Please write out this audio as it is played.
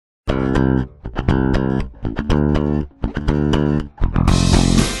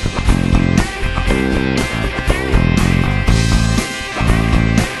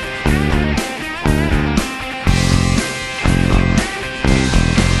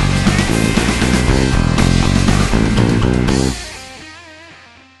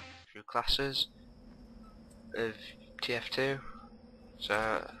classes of tf2,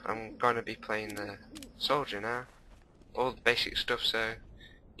 so I'm gonna be playing the soldier now. All the basic stuff, so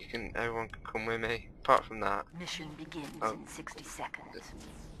everyone can come with me. Apart from that, Mission begins in 60 seconds.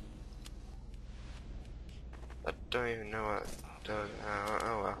 I don't even know what it does.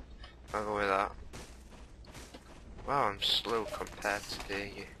 Oh well, I'll go with that. Wow, I'm slow compared to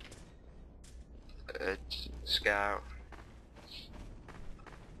the scout.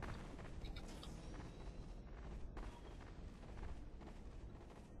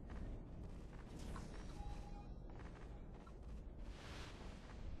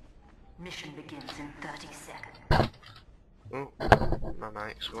 Mission begins in 30 seconds. Oh, my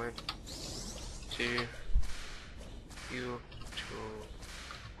mic's going. To you to.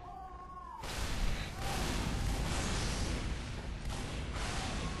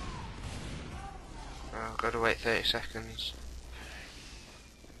 I've got to wait 30 seconds.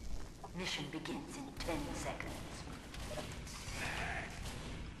 Mission begins in 10 seconds.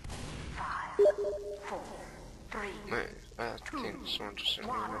 5, 4, 3. Wait, I think someone just sent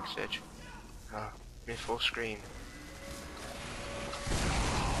me a message. Oh, me full screen.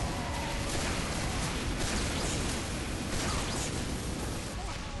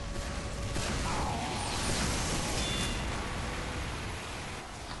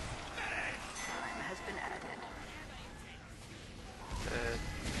 Time has been added.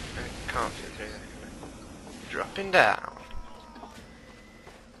 I can't fit through that. Dropping down.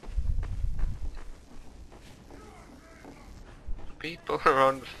 People are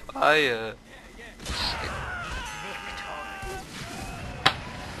on fire.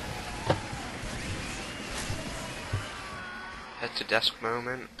 Head to desk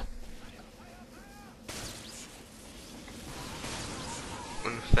moment.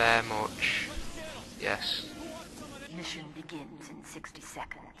 Unfair much. Yes. Mission begins in 60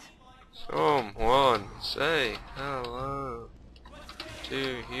 seconds. Someone say hello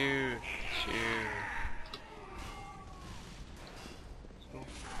to you two.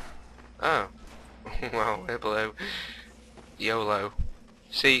 Oh. Well, we're below. YOLO.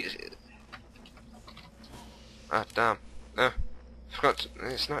 See. Ah, damn. No. Forgot to,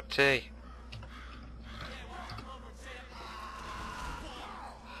 it's not tea.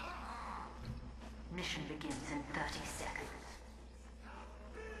 Mission begins in 30 seconds.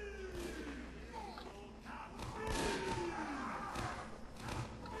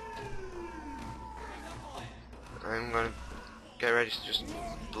 I'm gonna get ready to just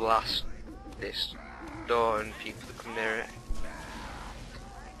blast this door and people that come near it.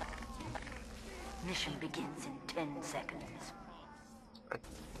 Mission begins in 10 seconds.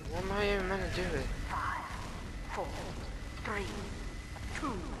 What am I even meant to do with it? 5, 4, 3, 2,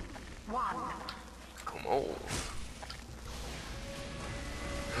 1. Come on.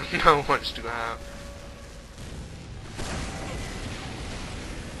 No one wants to go out.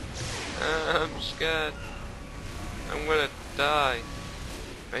 I'm scared. I'm gonna die.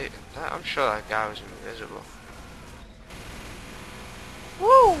 Wait, I'm sure that guy was invisible.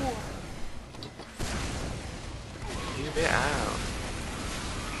 Woo! You bit out.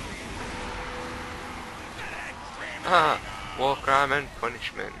 Ah, war crime and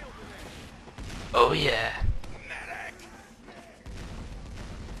punishment. Oh yeah.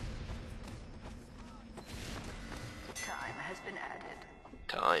 Time has been added.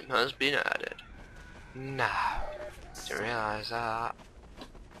 Time has been added. Now, didn't realise that.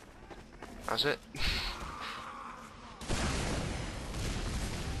 Has it?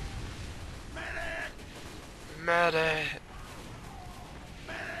 Medic!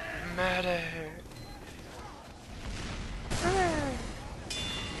 Medic!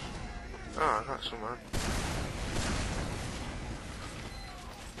 Oh, I got someone.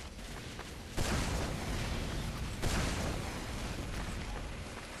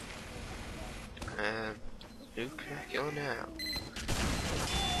 Who can I kill now?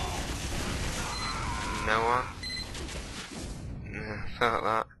 No one? No, thought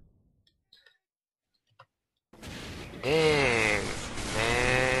that. Dang,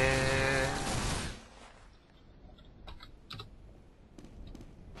 man.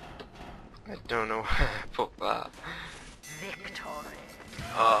 I don't know where I put that. Victory.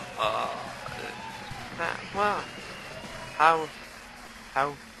 That, what?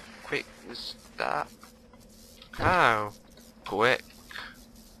 How quick was that? How quick?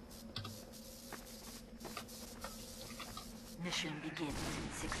 Mission begins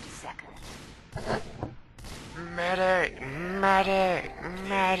in 60 seconds. Medic! Medic!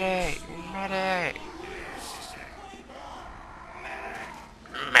 Medic! Medic!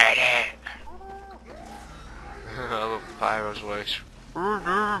 Medic! I love Pyro's voice.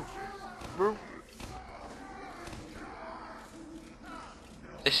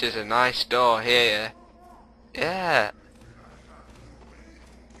 This is a nice door here. Yeah.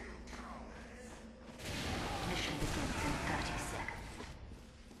 Mission begins in 30 seconds.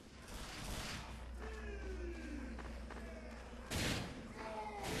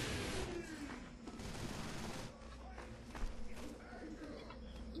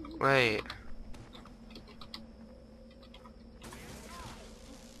 Wait.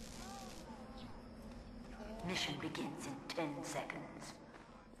 Mission begins in 10 seconds.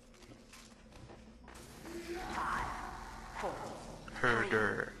 5, 4,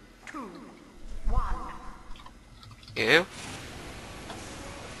 Herder. 2, 1. You?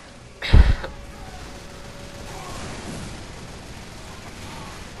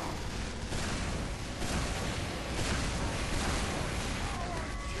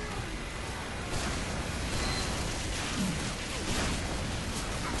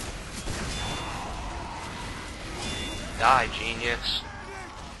 Die, genius.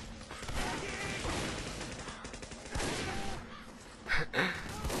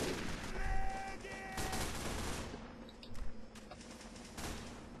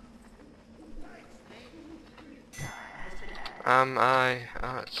 Am I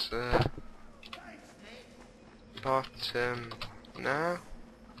at the bottom now?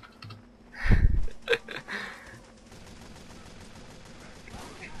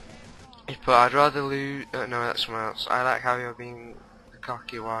 But I'd rather lose. No, that's someone else. I like how you're being the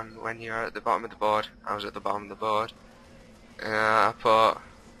cocky one when you're at the bottom of the board. I was at the bottom of the board. I put.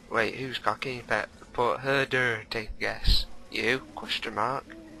 Wait, who's cocky? I put herder. Take a guess. You? Question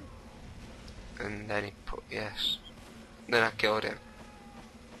mark. And then he put yes. Then I killed him.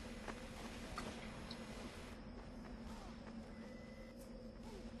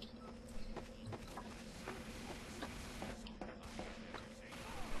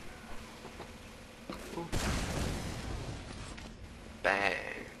 Bang.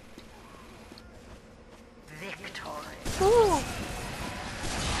 Victory. Ooh.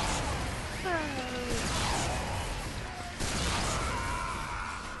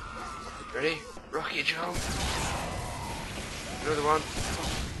 Ready? Rocky jump. Another one.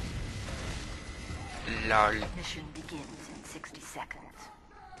 Lol. Mission begins in 60 seconds.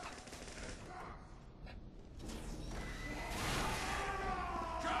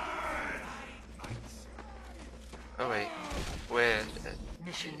 Oh wait. We're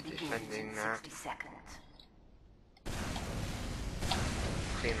Mission begins defending in now. 60 seconds.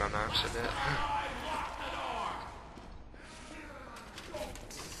 Clean my mouse a bit.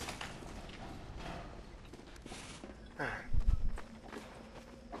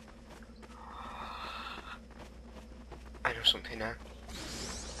 I know something now.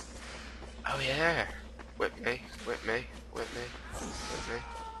 Oh yeah! Whip me, whip me, whip me, whip me.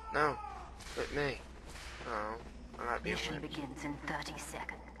 No, whip me. Oh, I like being Mission whipped. begins in 30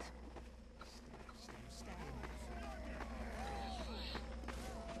 seconds.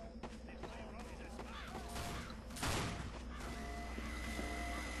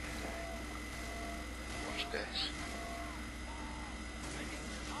 Watch this.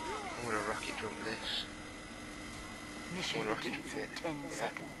 I'm gonna rocket jump this. Mission One rocket begins jump in it. 10 Yeah.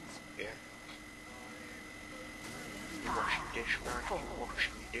 seconds. Yeah. You washing dish, man. You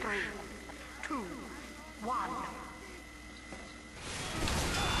washing dish. 3, 2, 1.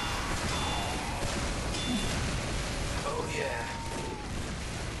 Oh yeah.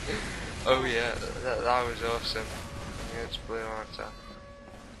 Oh yeah, that was awesome. Yeah, it's blue answer.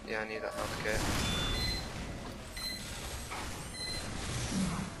 Yeah, I need that health kit.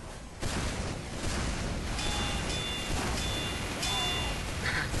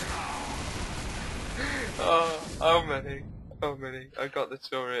 Oh, how many? How many? I got the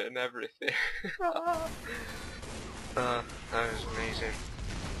turret and everything. That was amazing.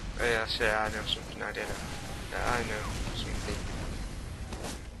 Oh yeah, I know something I didn't. I know something.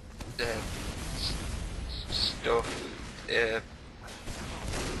 Stuff.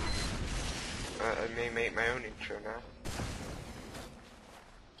 I may make my own intro now.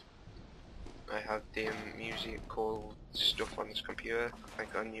 I have the music called stuff on this computer. I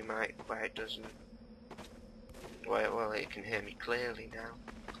got a new mic where it doesn't. Well, it can hear me clearly now.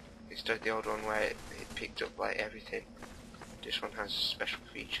 Instead of the old one where it picked up like everything. This one has special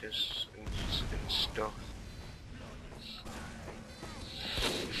features and stuff.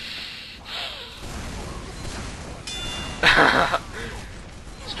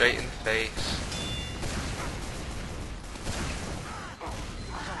 Straight in the face.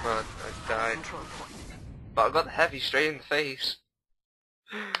 Well, I died. But I got the heavy straight in the face.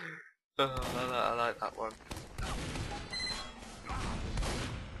 Oh, I like that one.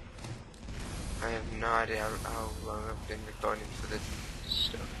 I have no idea how long I've been recording for this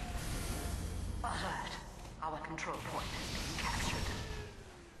stuff. Alert. Our control point is being captured.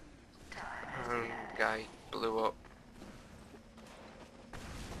 Guy blew up.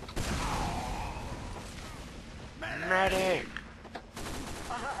 Medic!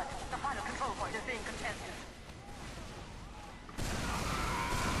 Alert. The final control point is being contested.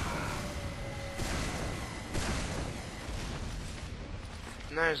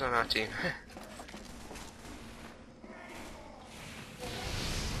 No, he's on our team.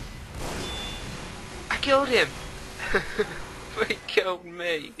 I killed him! He killed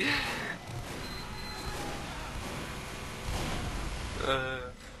me!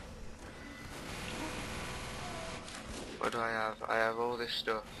 What do I have? I have all this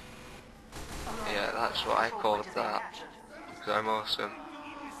stuff. Yeah, that's what I called that. Because I'm awesome.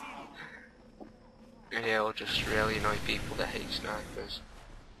 And it'll just really annoy people that hate snipers.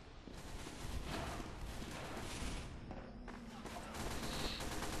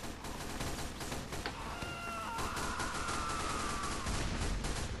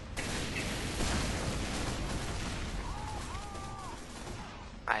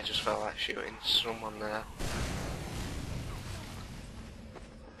 I just felt like shooting someone there.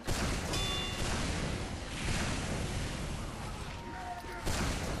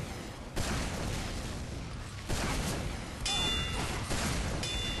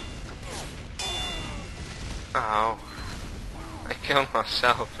 Oh, I killed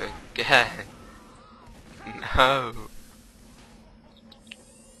myself again. No.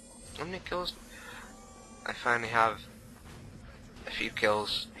 How many kills? I finally have a few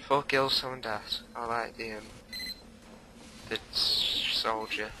kills. 4 kills, 7 deaths. I like the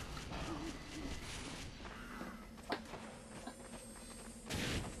soldier.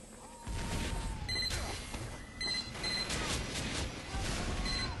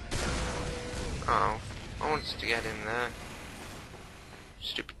 Oh, I wanted to get in there.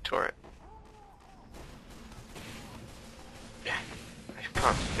 Stupid turret. Yeah, I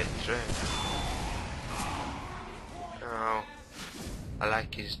can't fit through. Oh, I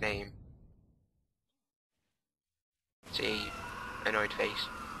like his name. T, annoyed face,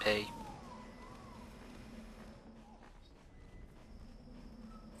 P.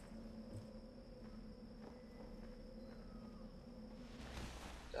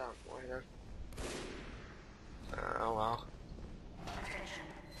 Damn, why not? Oh well. Attention.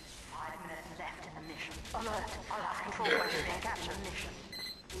 5 minutes left in the mission. Alert. Our last control point is being captured. Mission.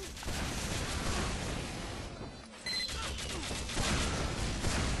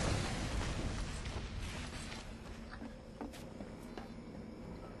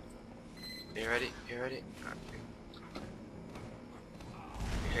 You ready? You ready?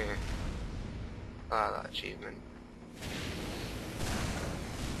 Yeah. Ah, that achievement.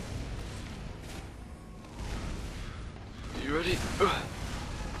 You ready?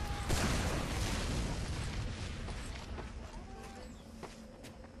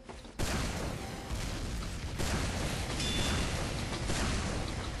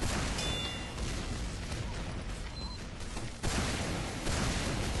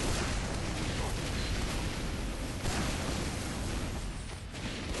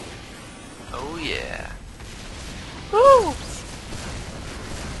 Oh yeah. Woo!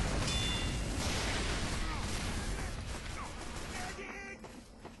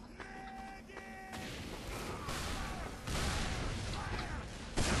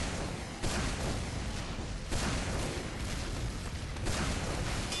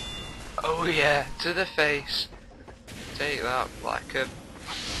 Oh yeah, to the face. Take that, like a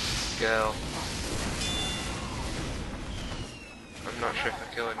girl. I'm not sure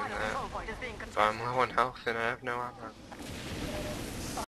if I killed him there, but I'm low on health and I have no ammo.